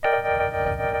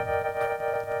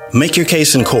Make your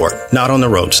case in court, not on the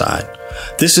roadside.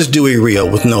 This is Dewey Rio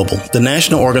with Noble, the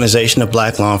National Organization of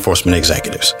Black Law Enforcement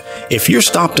Executives. If you're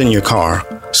stopped in your car,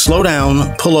 slow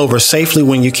down, pull over safely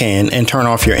when you can, and turn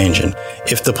off your engine.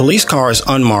 If the police car is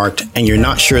unmarked and you're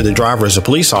not sure the driver is a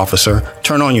police officer,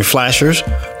 turn on your flashers,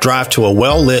 drive to a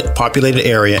well-lit, populated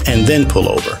area, and then pull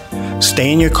over.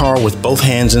 Stay in your car with both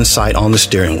hands in sight on the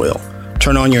steering wheel.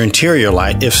 Turn on your interior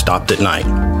light if stopped at night.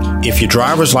 If your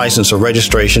driver's license or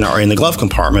registration are in the glove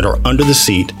compartment or under the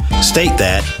seat, state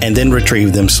that and then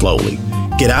retrieve them slowly.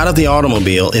 Get out of the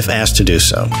automobile if asked to do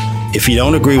so. If you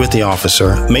don't agree with the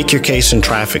officer, make your case in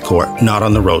traffic court, not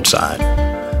on the roadside.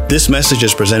 This message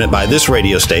is presented by this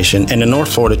radio station and the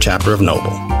North Florida chapter of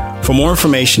Noble. For more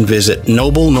information, visit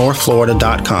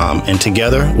noblenorthflorida.com, and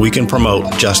together we can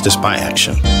promote justice by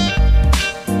action.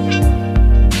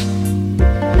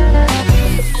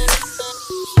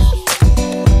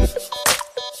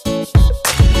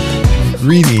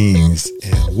 Greetings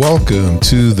and welcome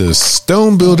to the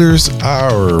Stone Builders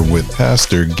Hour with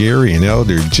Pastor Gary and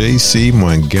Elder J.C.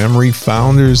 Montgomery,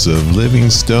 founders of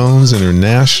Living Stones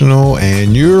International,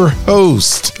 and your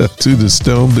host to the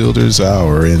Stone Builders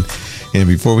Hour. And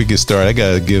before we get started, I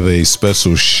got to give a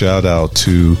special shout out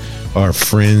to our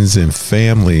friends and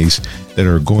families that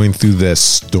are going through that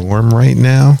storm right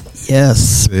now.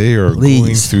 Yes, they are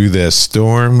going through that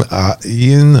storm.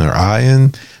 Ian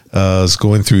is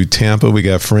going through Tampa. We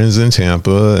got friends in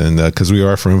Tampa, and because we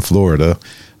are from Florida,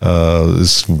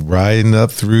 it's riding up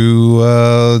through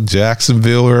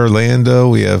Jacksonville, Orlando.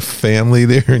 We have family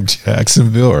there in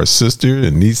Jacksonville, our sister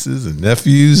and nieces and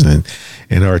nephews, and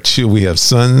we have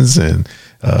sons, and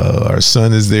our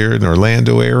son is there in the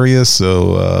Orlando area.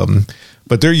 So,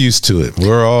 but they're used to it.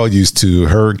 We're all used to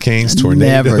hurricanes,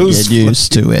 tornadoes. Never get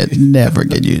used to it. Never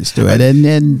get used to it. And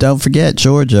then don't forget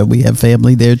Georgia. We have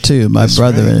family there too. My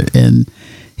brother and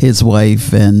his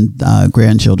wife and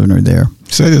grandchildren are there.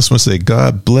 So I just want to say,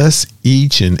 God bless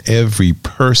each and every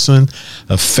person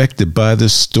affected by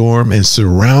this storm and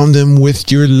surround them with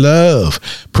your love,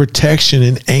 protection,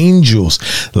 and angels.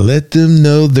 Let them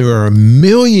know there are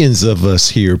millions of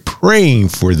us here praying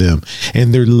for them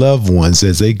and their loved ones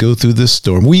as they go through this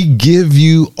storm. We give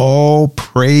you all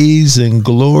praise and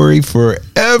glory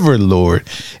forever, Lord,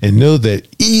 and know that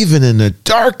even in the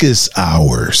darkest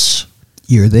hours,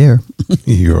 you're there.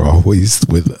 You're always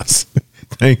with us.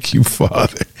 Thank you,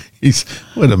 Father.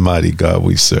 What a mighty God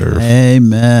we serve.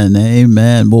 Amen.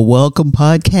 Amen. Well, welcome,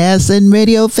 podcast and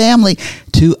radio family,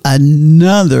 to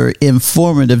another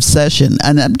informative session.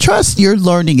 And I trust you're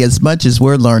learning as much as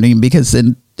we're learning, because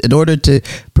in order to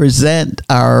present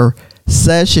our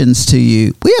sessions to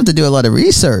you, we have to do a lot of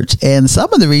research. And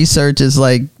some of the research is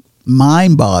like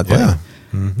mind-boggling. Yeah.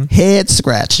 Mm-hmm. Head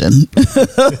scratching.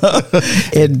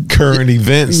 And current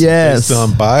events, yes, based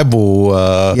on Bible,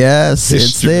 yes, history,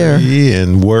 it's there,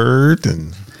 and word,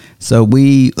 and so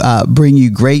we bring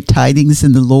you great tidings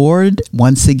in the Lord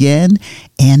once again,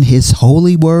 and His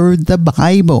holy word, the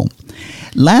Bible.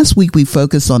 Last week we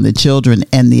focused on the children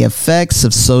and the effects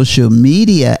of social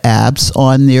media apps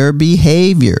on their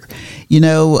behavior. You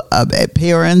know,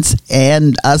 parents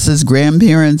and us as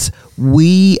grandparents,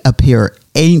 we appear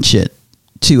ancient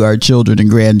to our children and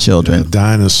grandchildren.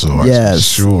 Dinosaurs, yes,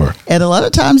 sure. And a lot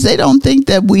of times they don't think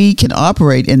that we can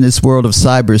operate in this world of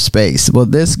cyberspace. Well,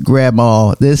 this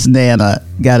grandma, this Nana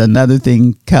got another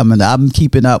thing coming. I'm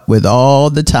keeping up with all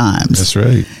the times. That's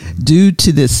right. Due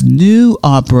to this new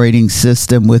operating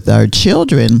system with our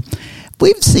children,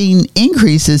 we've seen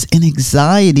increases in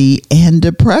anxiety and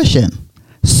depression.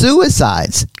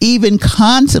 Suicides, even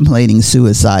contemplating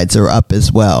suicides, are up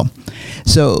as well.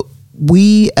 So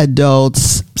we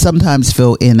adults sometimes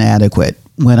feel inadequate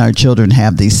when our children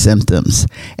have these symptoms.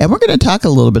 And we're going to talk a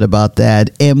little bit about that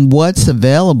and what's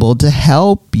available to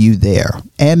help you there,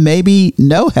 and maybe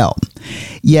no help.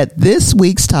 Yet this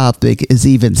week's topic is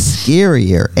even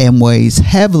scarier and weighs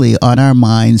heavily on our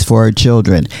minds for our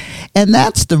children. And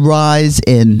that's the rise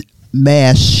in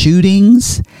mass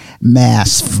shootings,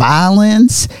 mass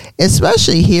violence,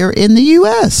 especially here in the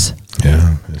U.S.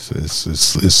 Yeah,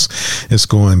 it's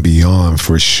going beyond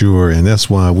for sure. And that's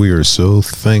why we are so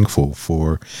thankful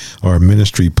for our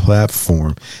ministry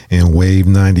platform and Wave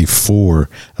 94,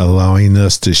 allowing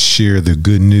us to share the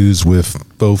good news with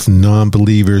both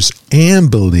non-believers and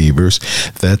believers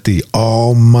that the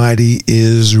Almighty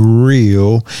is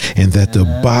real and that the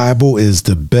Bible is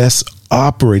the best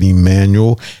operating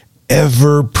manual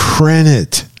ever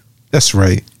printed. That's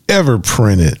right, ever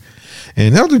printed.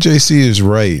 And Elder JC is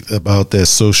right about that.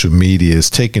 Social media is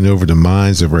taking over the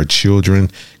minds of our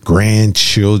children,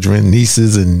 grandchildren,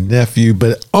 nieces and nephews,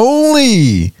 but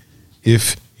only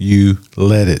if you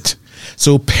let it.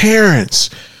 So parents,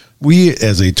 we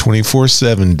as a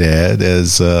 24/7 dad,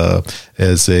 as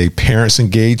a Parents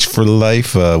Engaged for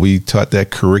Life, we taught that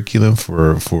curriculum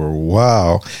for a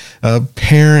while.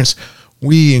 Parents,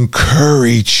 we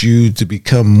encourage you to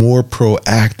become more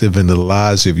proactive in the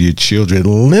lives of your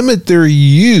children. Limit their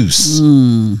use,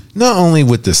 not only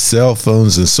with the cell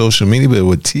phones and social media, but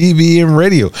with TV and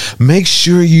radio. Make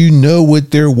sure you know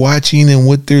what they're watching and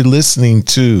what they're listening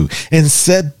to, and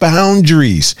set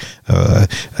boundaries.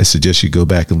 I suggest you go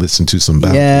back and listen to some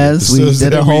boundaries. Yes, we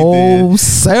did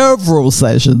several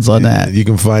sessions on that. You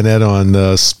can find that on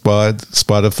Spotify,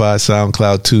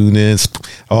 SoundCloud, TuneIn,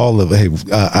 all of it.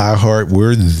 iHeart.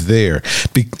 We're there.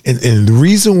 And the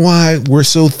reason why we're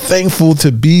so thankful to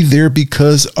be there,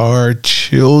 because our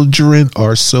children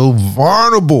are so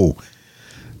vulnerable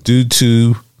due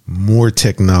to more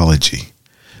technology,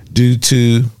 due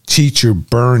to teacher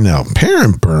burnout,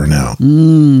 parent burnout,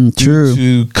 true,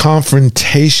 due to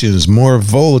confrontations more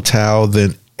volatile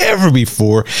than ever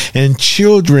before, and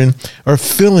children are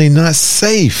feeling not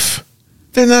safe.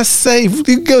 They're not safe.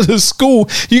 You go to school,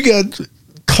 you got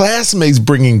classmates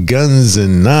bringing guns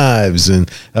and knives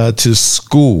and to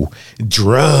school,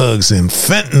 drugs and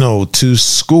fentanyl to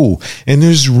school, and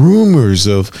there's rumors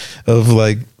of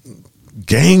like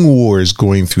gang wars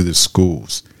going through the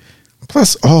schools.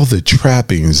 Plus all the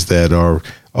trappings that are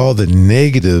all the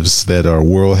negatives that our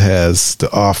world has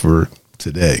to offer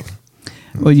today.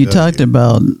 Well, you talked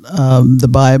about the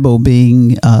Bible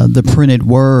being the printed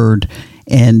word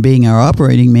and being our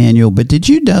operating manual, but did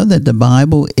you know that the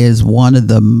Bible is one of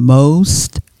the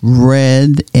most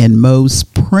read and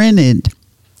most printed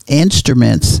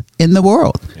instruments in the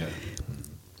world? Yeah.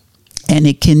 And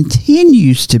it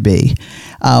continues to be.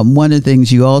 One of the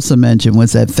things you also mentioned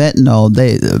was that fentanyl,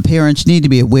 parents need to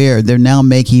be aware. They're now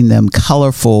making them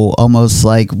colorful, almost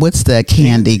like, what's that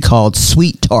candy called?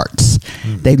 Sweet tarts.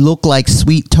 Mm-hmm. They look like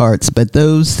sweet tarts, but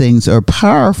those things are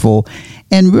powerful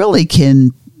and really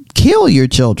can kill your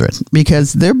children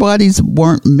because their bodies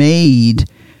weren't made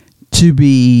to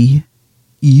be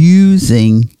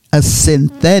using a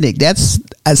synthetic. That's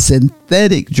a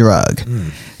synthetic drug.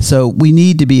 So we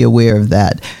need to be aware of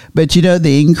that. But you know,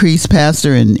 the increased,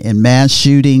 Pastor, in mass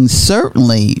shootings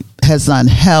certainly has not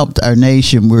helped our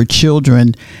nation, where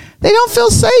children, they don't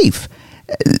feel safe.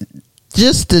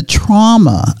 Just the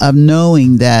trauma of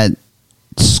knowing that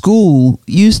school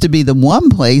used to be the one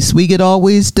place we could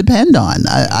always depend on.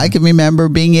 I can remember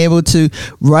being able to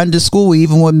run to school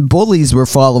even when bullies were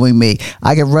following me.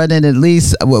 I could run in, at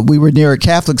least we were near a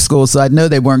Catholic school, so I know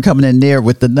they weren't coming in there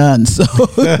with the nuns. So.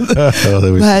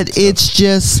 But it's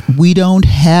just, we don't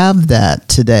have that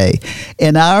today.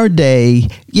 In our day,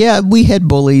 yeah, we had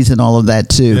bullies and all of that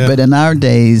too. Yeah. But in our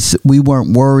days, we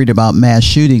weren't worried about mass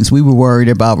shootings. We were worried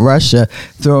about Russia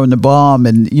throwing the bomb,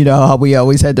 and you know how we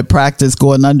always had to practice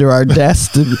going under our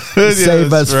desk to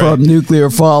save us from nuclear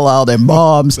fallout and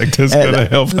bombs. Like that's gonna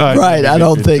help. Right, I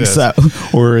don't think so.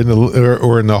 Or in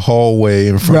the hallway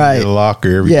in front of the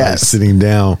locker, everybody's sitting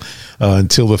down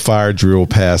until the fire drill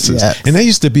passes. Yes. And that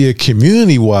used to be a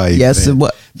community-wide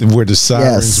event, where the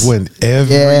sirens went.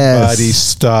 Everybody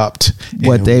stopped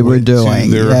what they were doing.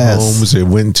 To their homes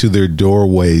and went to their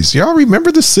doorways. Y'all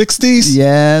remember the 60s?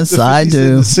 Yes, I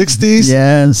do. The 60s?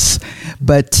 Yes.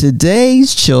 But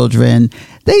today's children,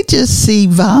 they just see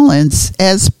violence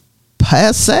as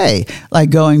passe,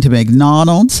 like going to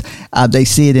McDonald's. They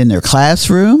see it in their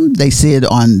classroom. They see it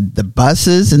on the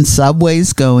buses and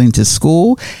subways going to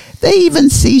school. They even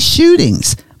see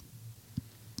shootings.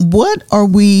 What are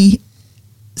we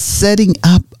setting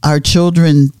up our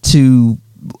children to,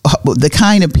 the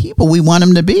kind of people we want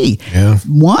them to be? Yeah.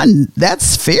 One,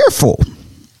 that's fearful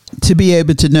to be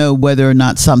able to know whether or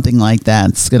not something like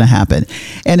that's going to happen.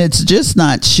 And it's just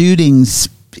not shootings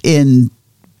in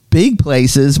big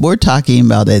places. We're talking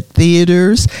about at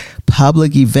theaters,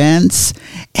 public events,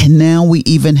 and now we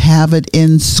even have it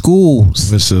in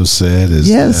schools. What's so sad is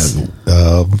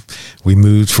that we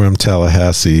moved from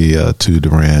Tallahassee to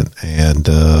Durant, and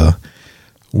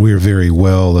we're very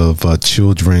well of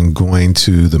children going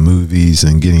to the movies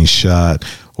and getting shot,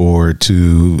 or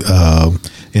to,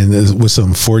 and it was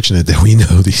unfortunate that we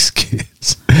know these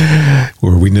kids,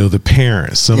 or we know the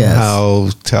parents. Somehow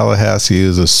Tallahassee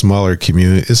is a smaller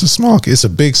community. It's a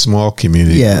big, small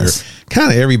community. Yes. Where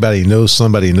kind of everybody knows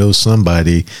somebody,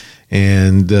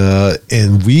 And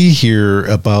we hear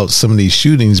about some of these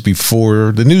shootings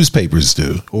before the newspapers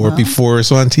do, or before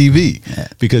it's on TV,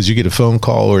 because you get a phone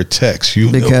call or a text.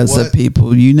 Because of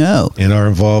people you know. And our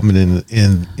involvement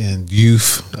in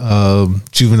youth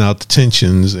juvenile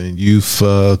detentions and youth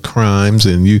crimes,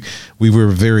 and we were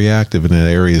very active in that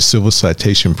area, civil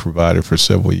citation provider for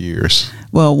several years.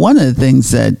 Well, one of the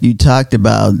things that you talked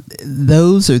about,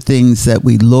 those are things that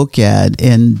we look at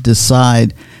and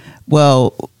decide,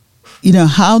 well,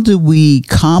 how do we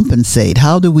compensate?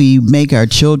 How do we make our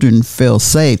children feel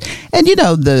safe? And,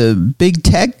 the big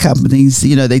tech companies,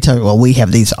 they tell you, well, we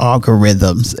have these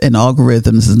algorithms, and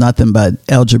algorithms is nothing but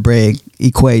algebraic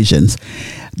equations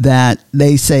that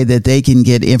they say that they can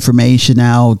get information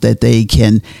out, that they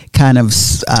can kind of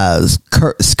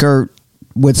skirt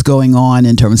what's going on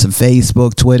in terms of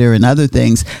Facebook, Twitter, and other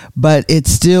things, but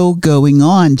it's still going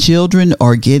on. Children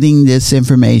are getting this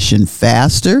information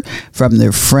faster from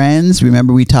their friends.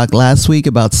 Remember, we talked last week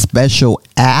about special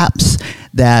apps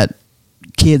that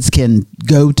kids can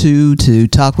go to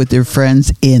talk with their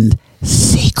friends in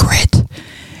secret.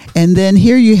 And then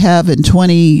here you have in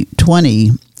 2020,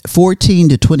 14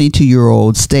 to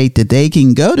 22-year-olds state that they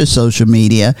can go to social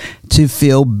media to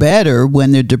feel better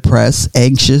when they're depressed,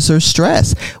 anxious, or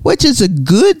stressed, which is a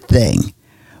good thing.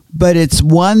 But it's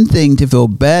one thing to feel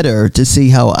better, to see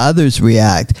how others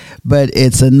react, but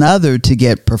it's another to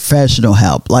get professional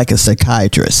help, like a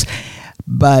psychiatrist.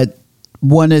 But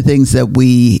one of the things that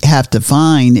we have to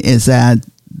find is that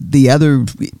the other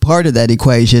part of that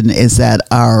equation is that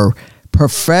our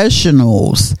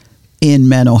professionals in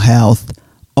mental health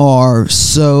are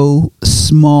so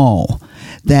small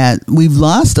that we've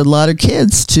lost a lot of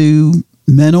kids to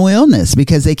mental illness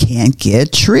because they can't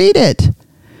get treated.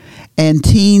 And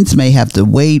teens may have to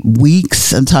wait weeks,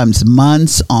 sometimes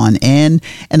months on end.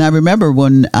 And I remember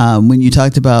when you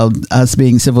talked about us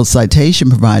being civil citation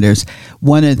providers,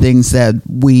 one of the things that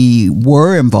we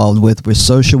were involved with were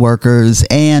social workers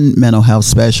and mental health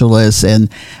specialists and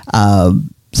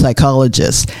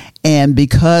psychologists. And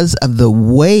because of the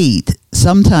wait,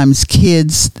 sometimes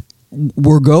kids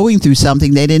were going through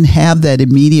something, they didn't have that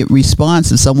immediate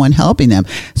response of someone helping them.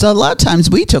 So a lot of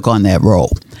times we took on that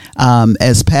role.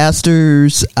 As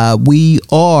pastors, we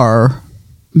are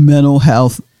mental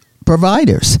health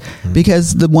providers,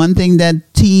 because the one thing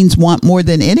that teens want more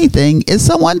than anything is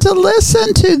someone to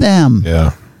listen to them.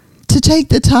 Yeah. To take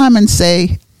the time and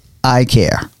say, I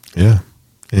care. Yeah.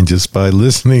 And just by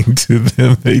listening to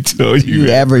them, they tell you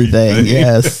everything.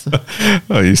 Yes.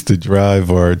 I used to drive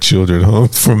our children home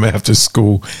from after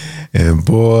school, and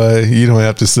boy, you don't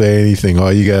have to say anything.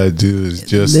 All you got to do is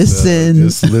just listen.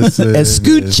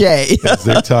 Escuche. As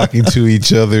they're talking to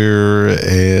each other,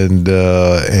 and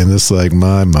it's like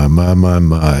my.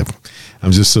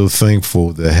 I'm just so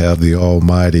thankful to have the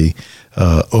Almighty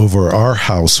over our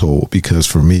household, because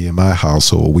for me and my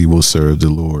household, we will serve the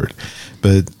Lord.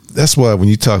 But that's why when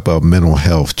you talk about mental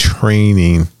health,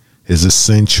 training is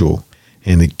essential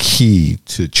and the key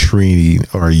to training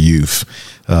our youth,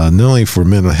 not only for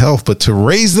mental health, but to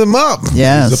raise them up.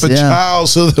 Yes, raise up a child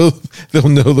so they'll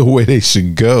know the way they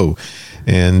should go.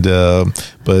 And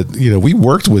but we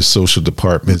worked with social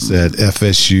departments at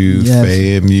FSU, yes.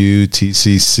 FAMU,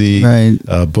 TCC, right.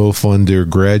 Both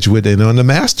undergraduate and on the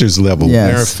master's level.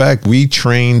 Yes. Matter of fact, we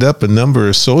trained up a number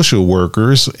of social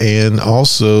workers and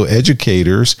also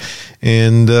educators,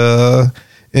 and also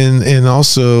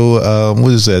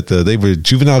what is that? They were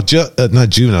not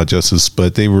juvenile justice,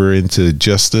 but they were into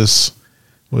justice.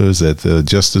 What was that? The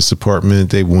Justice Department.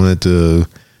 They wanted to.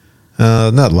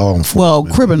 Not law enforcement. Well,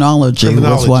 criminology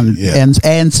was one, yeah.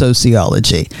 and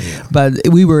sociology. Yeah. But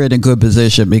we were in a good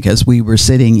position because we were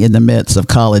sitting in the midst of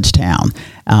college town,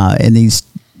 and these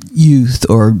youth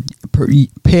or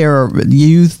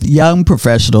young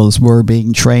professionals were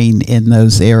being trained in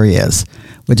those areas,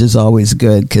 which is always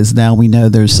good because now we know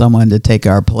there's someone to take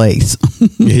our place.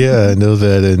 Yeah, I know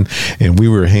that, and we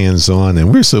were hands on,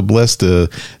 and we're so blessed to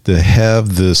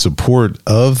have the support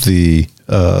of the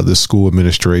school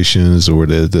administrations or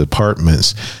the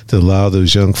departments to allow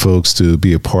those young folks to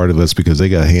be a part of us, because they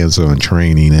got hands-on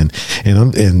training, and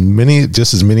many,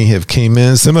 just as many have came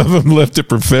in, some of them left the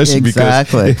profession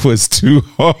because it was too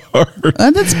hard.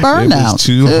 And it's burnout. It was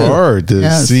too hard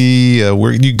to see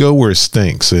where you go, where it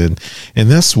stinks, and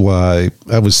that's why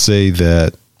I would say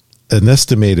that an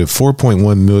estimated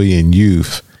 4.1 million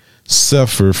youth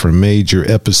suffer from major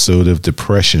episode of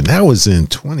depression. That was in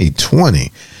 2020.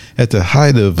 at the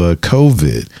height of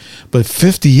COVID, but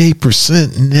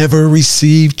 58% never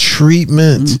received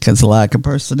treatment. Because of lack of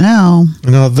personnel.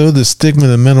 And although the stigma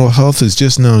of mental health is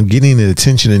just now getting the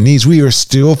attention it needs, we are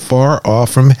still far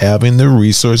off from having the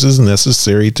resources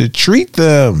necessary to treat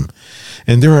them.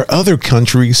 And there are other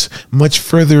countries much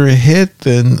further ahead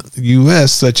than the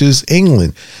U.S., such as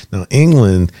England. Now,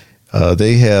 England,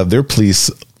 they have their police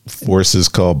forces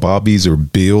called Bobbies or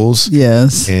Bills.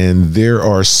 Yes. And there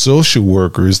are social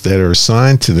workers that are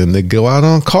assigned to them that go out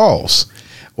on calls.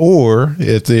 Or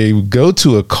if they go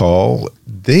to a call,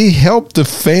 they help the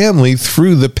family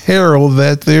through the peril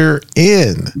that they're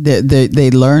in. They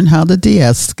learn how to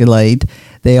de-escalate.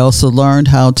 They also learned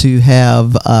how to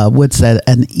have,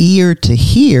 an ear to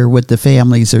hear what the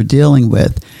families are dealing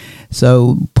with.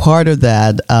 So part of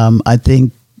that, I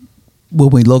think, when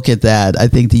we look at that, I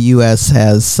think the U.S.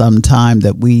 has some time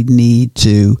that we need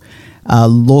to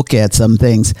look at some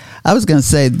things. I was going to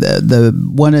say the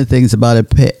one of the things about it,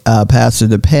 Pastor,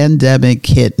 the pandemic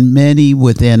hit many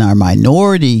within our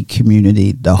minority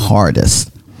community the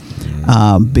hardest.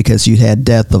 Because you had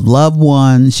death of loved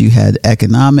ones, you had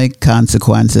economic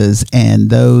consequences, and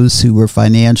those who were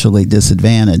financially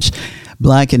disadvantaged.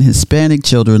 Black and Hispanic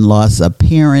children lost a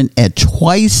parent at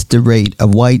twice the rate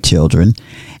of white children,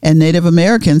 and Native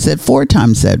Americans at 4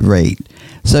 times that rate.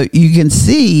 So you can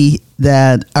see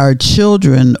that our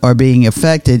children are being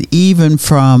affected even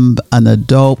from an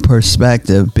adult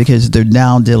perspective because they're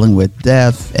now dealing with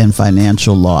death and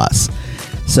financial loss.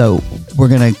 So we're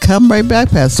going to come right back,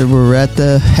 Pastor. We're at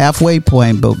the halfway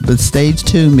point, but stay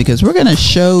tuned because we're going to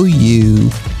show you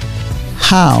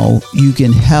how you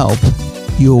can help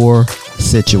your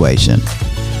situation.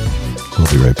 We'll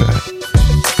be right back.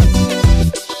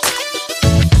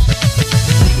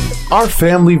 Our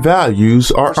family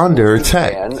values are under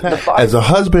attack. As a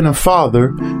husband and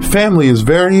father, family is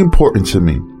very important to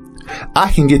me.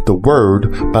 I can get the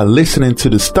word by listening to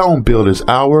the Stone Builders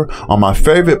Hour on my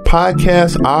favorite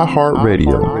podcast,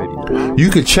 iHeartRadio. You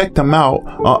can check them out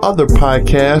on other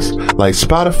podcasts like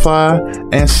Spotify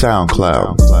and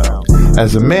SoundCloud.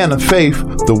 As a man of faith,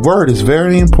 the word is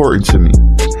very important to me.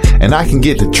 And I can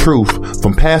get the truth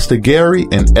from Pastor Gary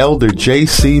and Elder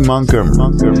J.C.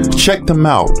 Montgomery. Check them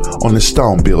out on the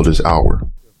Stone Builders Hour.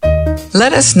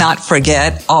 Let us not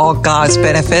forget all God's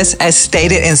benefits as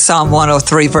stated in Psalm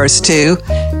 103 verse 2.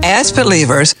 As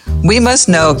believers, we must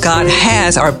know God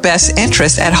has our best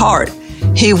interest at heart.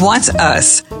 He wants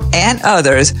us and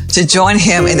others to join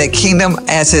him in the kingdom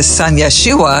as his son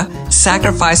Yeshua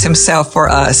sacrificed himself for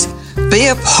us. Be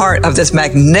a part of this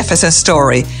magnificent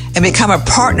story and become a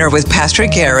partner with Pastor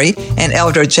Gary and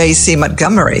Elder J.C.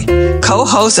 Montgomery,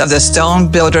 co-hosts of the Stone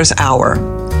Builders Hour.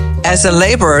 As the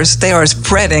laborers, they are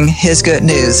spreading his good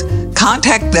news.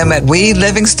 Contact them at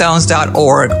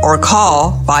welivingstones.org or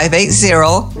call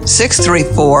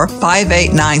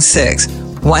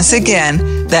 580-634-5896. Once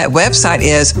again, that website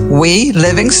is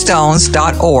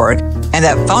welivingstones.org and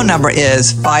that phone number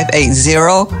is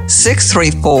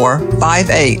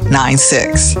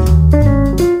 580-634-5896.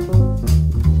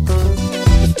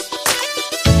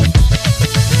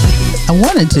 I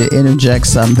wanted to interject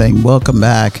something. Welcome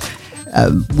back.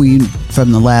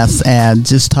 From the last ad,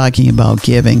 just talking about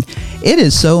giving. It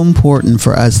is so important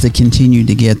for us to continue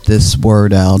to get this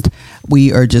word out.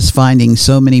 We are just finding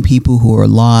so many people who are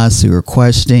lost, who are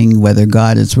questioning whether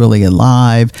God is really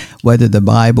alive, whether the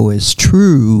Bible is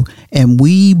true, and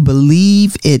we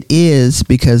believe it is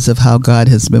because of how God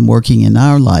has been working in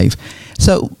our life.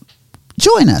 So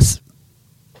join us.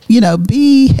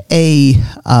 Be a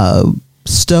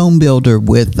stone builder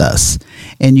with us,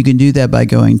 and you can do that by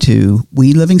going to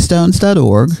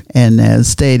welivingstones.org, and as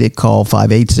stated, call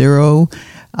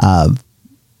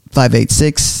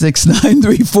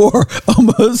 580-586-6934.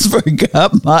 Almost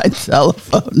forgot my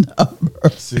telephone number.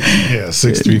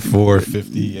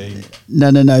 634-58.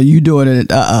 No, you doing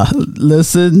it.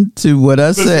 Listen to what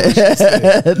I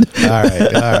said. All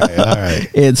right.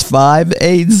 It's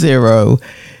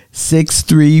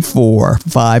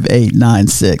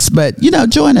 580-634-5896. But,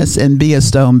 join us and be a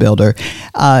stone builder.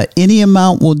 Any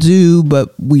amount will do,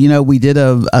 but we did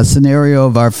a scenario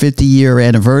of our 50-year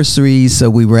anniversary, so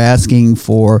we were asking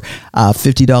for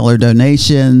 $50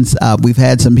 donations. We've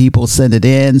had some people send it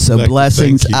in, so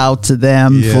blessings out to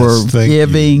them for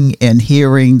giving and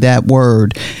hearing that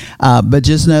word. But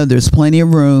just know there's plenty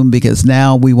of room because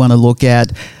now we want to look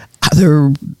at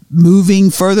other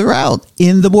moving further out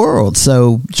in the world.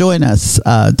 So join us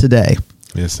today.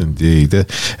 Yes, indeed.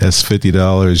 That's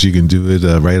 $50. You can do it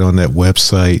right on that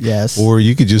website. Yes. Or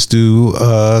you could just do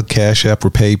Cash App or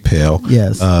PayPal.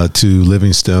 Yes. To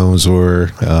Livingstones,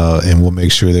 and we'll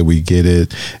make sure that we get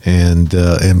it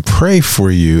and pray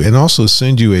for you, and also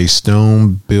send you a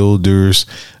Stone Builders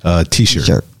T-shirt.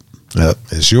 Sure.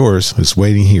 It's yours. It's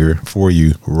waiting here for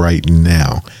you right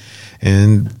now.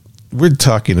 And we're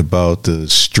talking about the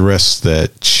stress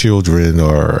that children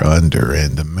are under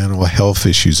and the mental health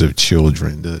issues of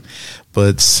children.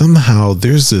 But somehow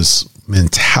there's this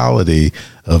mentality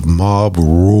of mob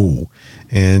rule.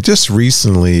 And just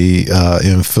recently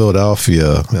in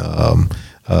Philadelphia,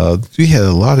 we had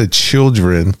a lot of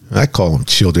children. I call them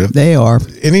children. They are.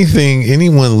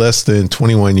 Anyone less than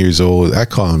 21 years old, I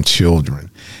call them children.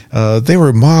 They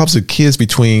were mobs of kids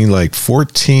between like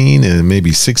 14 and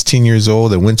maybe 16 years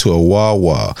old that went to a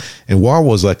Wawa. And Wawa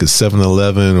was like a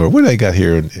 7-Eleven, or what I got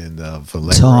here in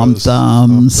Vallejo. Tom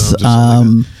Thumbs.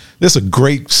 There's a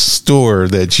great store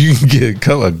that you can get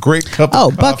a great cup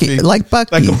of coffee. Like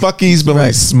Buc-ee's. Like a Buc-ee's, but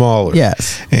like smaller.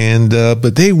 Yes. And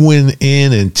but they went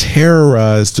in and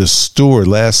terrorized the store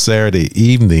last Saturday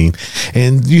evening.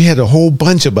 And you had a whole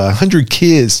bunch, about 100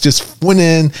 kids just went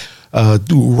in,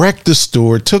 wrecked the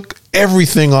store, took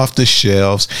everything off the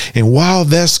shelves. And while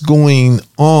that's going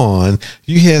on,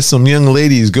 you had some young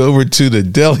ladies go over to the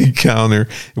deli counter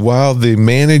while the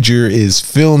manager is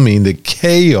filming the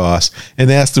chaos and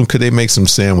ask them, could they make some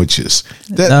sandwiches?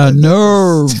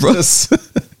 Nerve.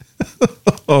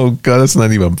 Oh God, that's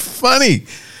not even funny.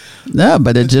 No,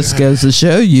 but it just goes to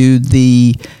show you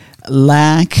the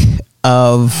lack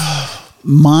of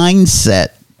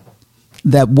mindset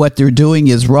that what they're doing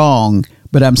is wrong,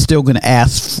 but I'm still going to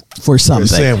ask for something.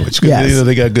 For a sandwich. Yes.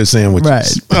 They got good sandwiches. Right.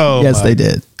 Oh, yes, they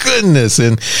did. Goodness.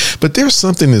 But there's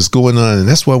something that's going on, and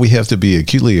that's why we have to be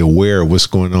acutely aware of what's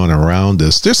going on around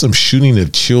us. There's some shooting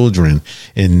of children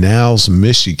in Niles,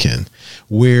 Michigan,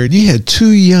 where you had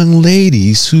 2 young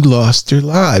ladies who lost their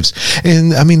lives.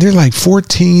 And I mean, they're like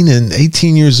 14 and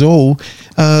 18 years old.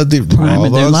 They're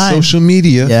all on social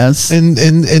media. Yes. And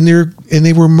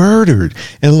they were murdered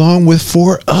along with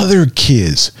 4 other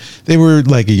kids. They were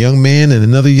like a young man and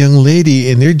another young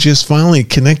lady, and they're just finally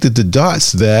connected the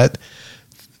dots that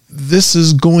this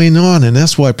is going on. And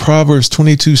that's why Proverbs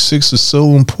 22:6 is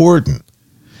so important.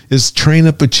 Is train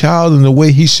up a child in the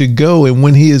way he should go, and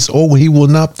when he is old, he will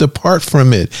not depart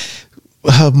from it.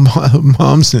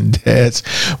 Moms and dads,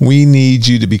 we need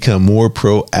you to become more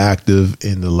proactive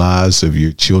in the lives of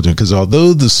your children, because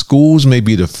although the schools may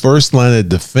be the first line of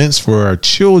defense for our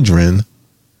children,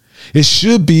 it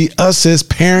should be us as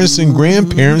parents and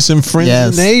grandparents and friends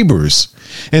and neighbors.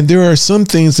 And there are some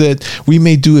things that we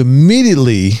may do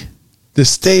immediately to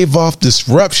stave off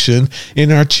disruption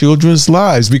in our children's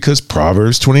lives, because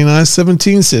Proverbs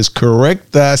 29:17 says,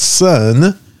 correct thy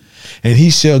son, and he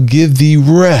shall give thee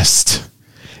rest.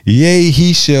 Yea,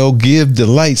 he shall give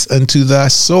delights unto thy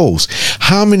souls.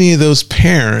 How many of those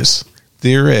parents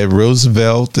there at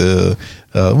Roosevelt,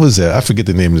 what was that? I forget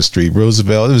the name of the street.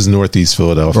 Roosevelt, it was Northeast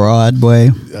Philadelphia.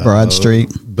 Broad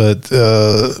Street. But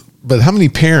how many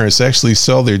parents actually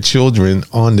saw their children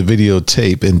on the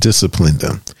videotape and disciplined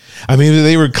them? I mean,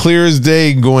 they were clear as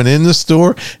day going in the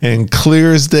store and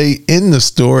clear as day in the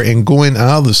store and going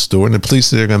out of the store, and the police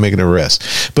said they're going to make an arrest.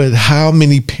 But how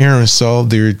many parents saw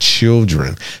their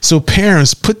children? So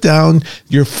parents, put down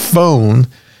your phone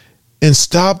and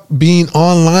stop being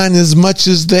online as much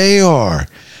as they are.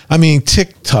 I mean,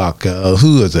 TikTok,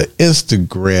 who is it?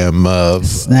 Instagram,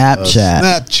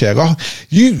 Snapchat. Oh,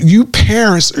 you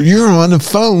parents, you're on the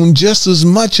phone just as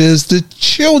much as the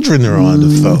children are on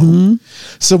the phone.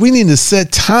 So we need to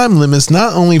set time limits,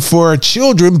 not only for our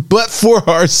children, but for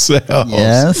ourselves.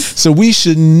 Yes. So we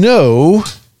should know,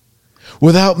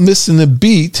 without missing a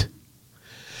beat,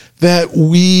 that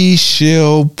we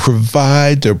shall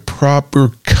provide the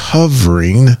proper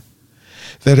covering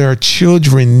that our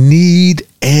children need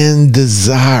and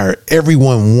desire.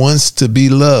 Everyone wants to be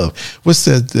loved. What's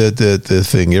the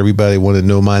thing? Everybody want to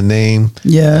know my name?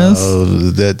 Yes.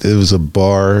 That it was a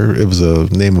bar. It was a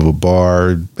name of a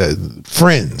bar.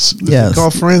 Friends. Yes.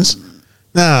 Called Friends?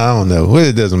 Nah, I don't know. Well,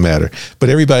 it doesn't matter. But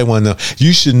everybody want to know.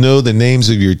 You should know the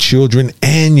names of your children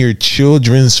and your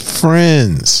children's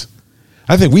friends.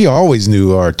 I think we always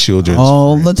knew our children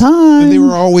all the time. And they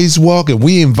were always welcome.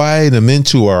 We invited them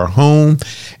into our home,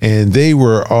 and they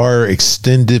were our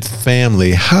extended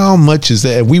family. How much is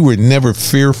that? We were never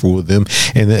fearful of them.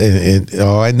 And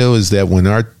all I know is that when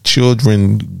our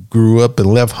children grew up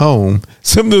and left home,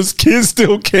 some of those kids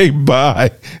still came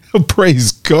by.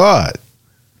 Praise God.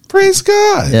 Praise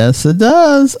God. Yes, it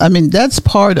does. I mean, that's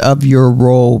part of your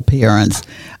role, parents.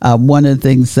 One of the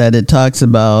things that it talks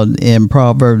about in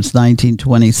Proverbs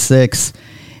 19:26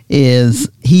 is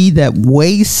he that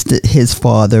wasted his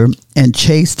father and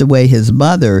chased away his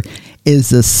mother is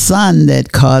the son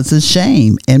that causes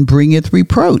shame and bringeth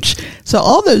reproach. So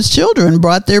all those children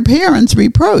brought their parents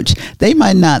reproach. They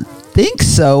might not think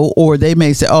so, or they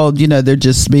may say, oh, they're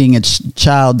just being a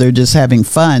child, they're just having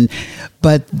fun.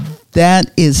 But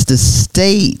that is the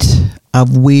state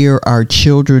of where our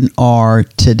children are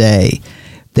today.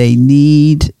 They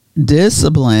need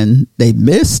discipline. They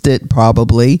missed it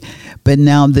probably, but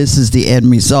now this is the end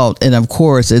result. And of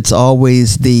course, it's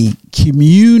always the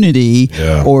community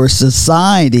or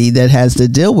society that has to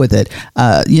deal with it.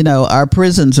 Our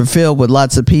prisons are filled with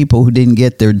lots of people who didn't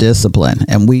get their discipline,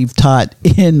 and we've taught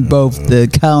in both the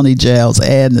county jails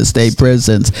and the state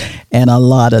prisons, and a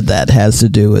lot of that has to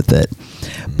do with it.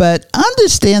 But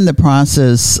understand the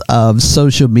process of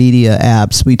social media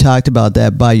apps. We talked about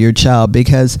that by your child,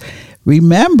 because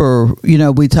remember,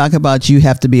 we talk about you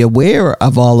have to be aware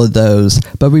of all of those,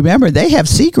 but remember, they have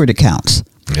secret accounts.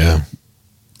 Yeah.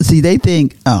 See, they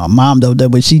think, oh, mom don't know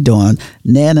what she's doing.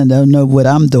 Nana don't know what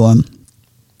I'm doing.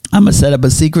 I'm going to set up a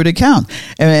secret account.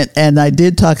 And I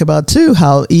did talk about, too,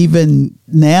 how even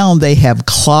now they have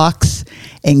clocks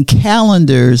and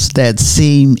calendars that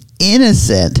seem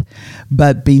innocent,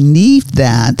 but beneath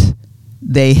that,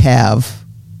 they have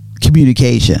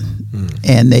communication.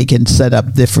 And they can set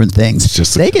up different things.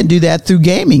 They can do that through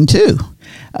gaming, too.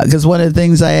 Because one of the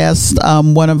things I asked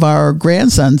one of our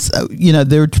grandsons,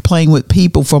 they're playing with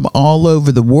people from all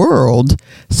over the world,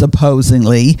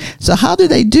 supposedly. So how do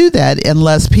they do that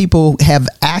unless people have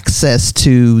access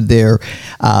to their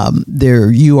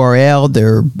URL,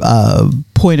 their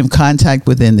point of contact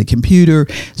within the computer?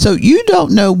 So you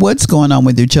don't know what's going on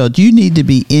with your child. You need to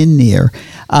be in there.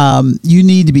 You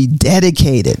need to be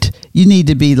dedicated. You need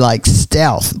to be like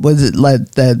stealth. Was it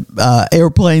like that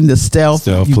airplane, the stealth?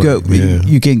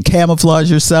 You can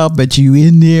camouflage yourself, but you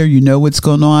in there, you know what's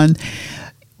going on.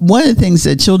 One of the things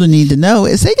that children need to know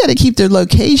is they got to keep their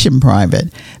location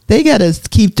private. They got to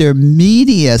keep their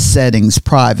media settings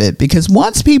private, because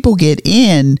once people get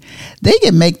in, they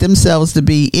can make themselves to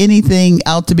be anything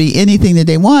that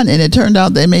they want. And it turned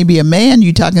out they may be a man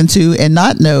you're talking to and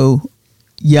not know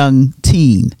young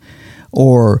teen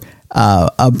or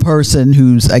a person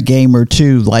who's a gamer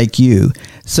too, like you.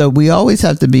 So we always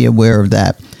have to be aware of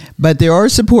that. But there are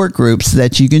support groups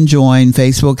that you can join.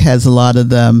 Facebook has a lot of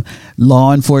them.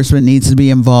 Law enforcement needs to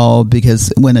be involved,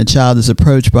 because when a child is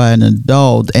approached by an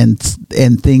adult and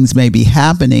things may be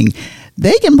happening,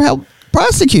 they can help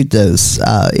prosecute those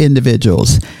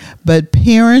individuals. But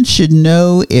parents should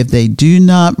know, if they do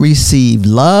not receive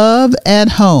love at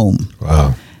home,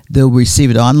 they'll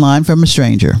receive it online from a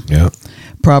stranger. Yeah.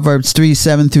 Proverbs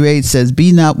 3:7-8 says,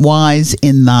 be not wise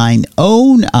in thine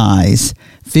own eyes.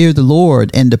 Fear the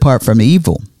Lord and depart from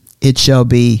evil. It shall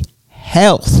be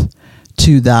health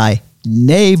to thy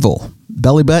navel,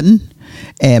 belly button,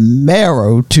 and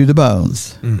marrow to the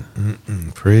bones.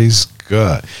 Praise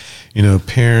God.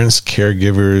 Parents,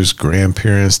 caregivers,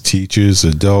 grandparents, teachers,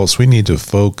 adults, we need to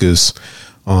focus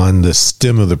on the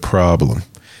stem of the problem.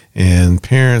 And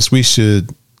parents, we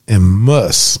should and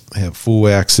must have full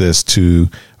access to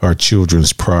our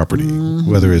children's property,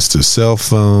 whether it's the cell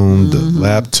phone, the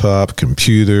laptop,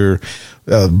 computer,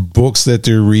 books that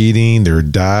they're reading, their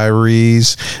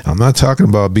diaries. I'm not talking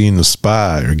about being a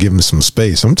spy or giving some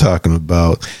space. I'm talking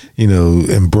about,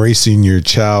 embracing your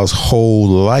child's whole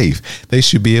life. They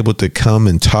should be able to come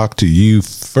and talk to you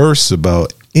first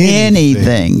about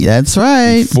anything. That's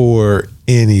right. Before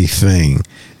anything.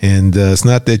 And it's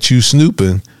not that you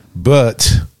snooping,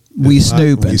 but we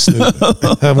snooping.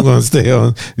 I'm going to stay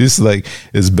on. It's like,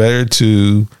 it's better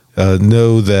to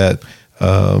know that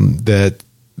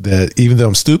that even though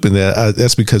I'm snooping,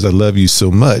 that's because I love you so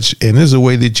much. And there's a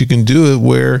way that you can do it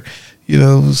where,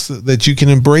 so that you can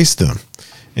embrace them.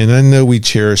 And I know we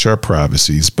cherish our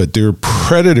privacies, but there are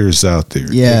predators out there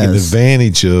taking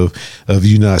advantage of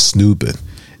you not snooping.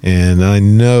 And I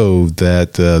know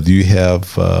that you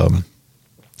have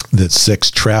that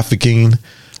sex trafficking.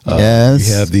 Yes,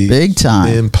 you have the big time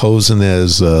men posing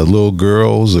as little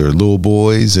girls or little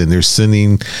boys, and they're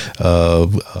sending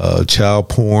child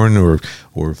porn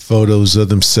or photos of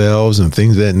themselves and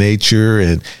things of that nature.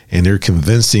 And they're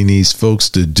convincing these folks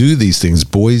to do these things,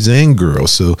 boys and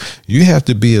girls. So you have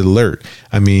to be alert.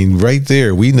 I mean, right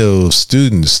there, we know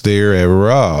students there at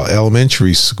Raw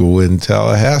Elementary School in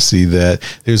Tallahassee that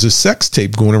there's a sex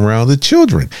tape going around the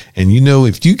children. And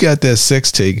if you got that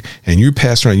sex tape and you're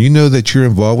passing around, that you're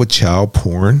involved with child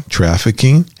porn,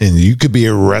 trafficking, and you could be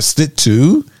arrested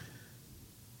too.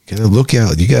 You gotta look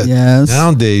out.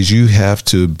 Nowadays you have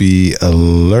to be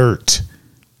alert,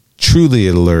 truly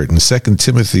alert. And 2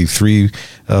 Timothy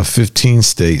 3:15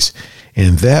 states,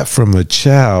 and that from a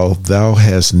child thou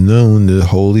hast known the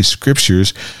holy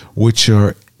scriptures, which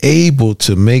are able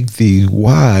to make thee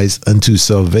wise unto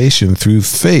salvation through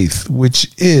faith,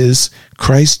 which is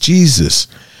Christ Jesus.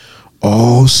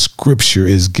 All scripture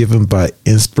is given by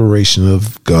inspiration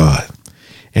of God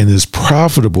and is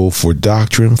profitable for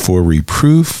doctrine, for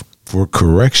reproof, for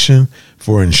correction,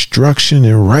 for instruction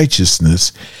in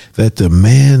righteousness, that the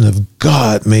man of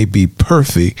God may be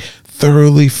perfect,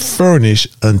 thoroughly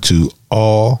furnished unto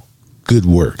all good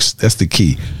works. That's the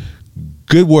key.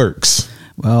 Good works.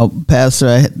 Well, Pastor,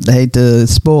 I hate to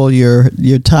spoil your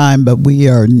time, but we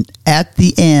are at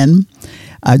the end.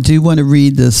 I do want to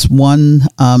read this one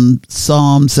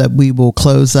Psalms that we will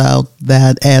close out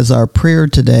that as our prayer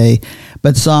today.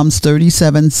 But Psalms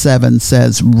 37:7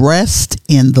 says, rest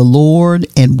in the Lord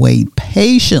and wait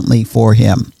patiently for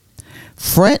him.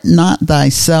 Fret not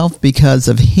thyself because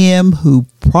of him who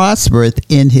prospereth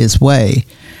in his way,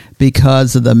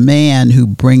 because of the man who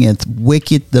bringeth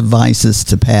wicked devices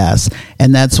to pass.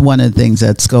 And that's one of the things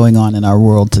that's going on in our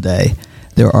world today.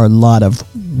 There are a lot of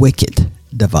wicked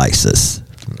devices.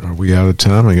 Are we out of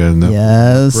time? I got enough.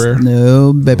 Yes. Prayer?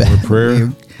 No, baby.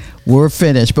 Prayer? We're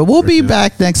finished. But we'll be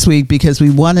back next week because we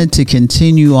wanted to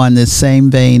continue on this same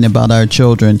vein about our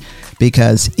children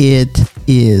because it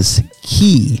is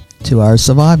key to our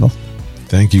survival.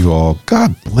 Thank you all.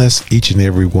 God bless each and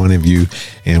every one of you.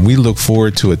 And we look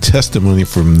forward to a testimony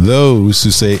from those who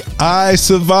say, I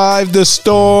survived the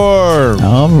storm.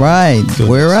 All right.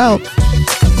 We're out.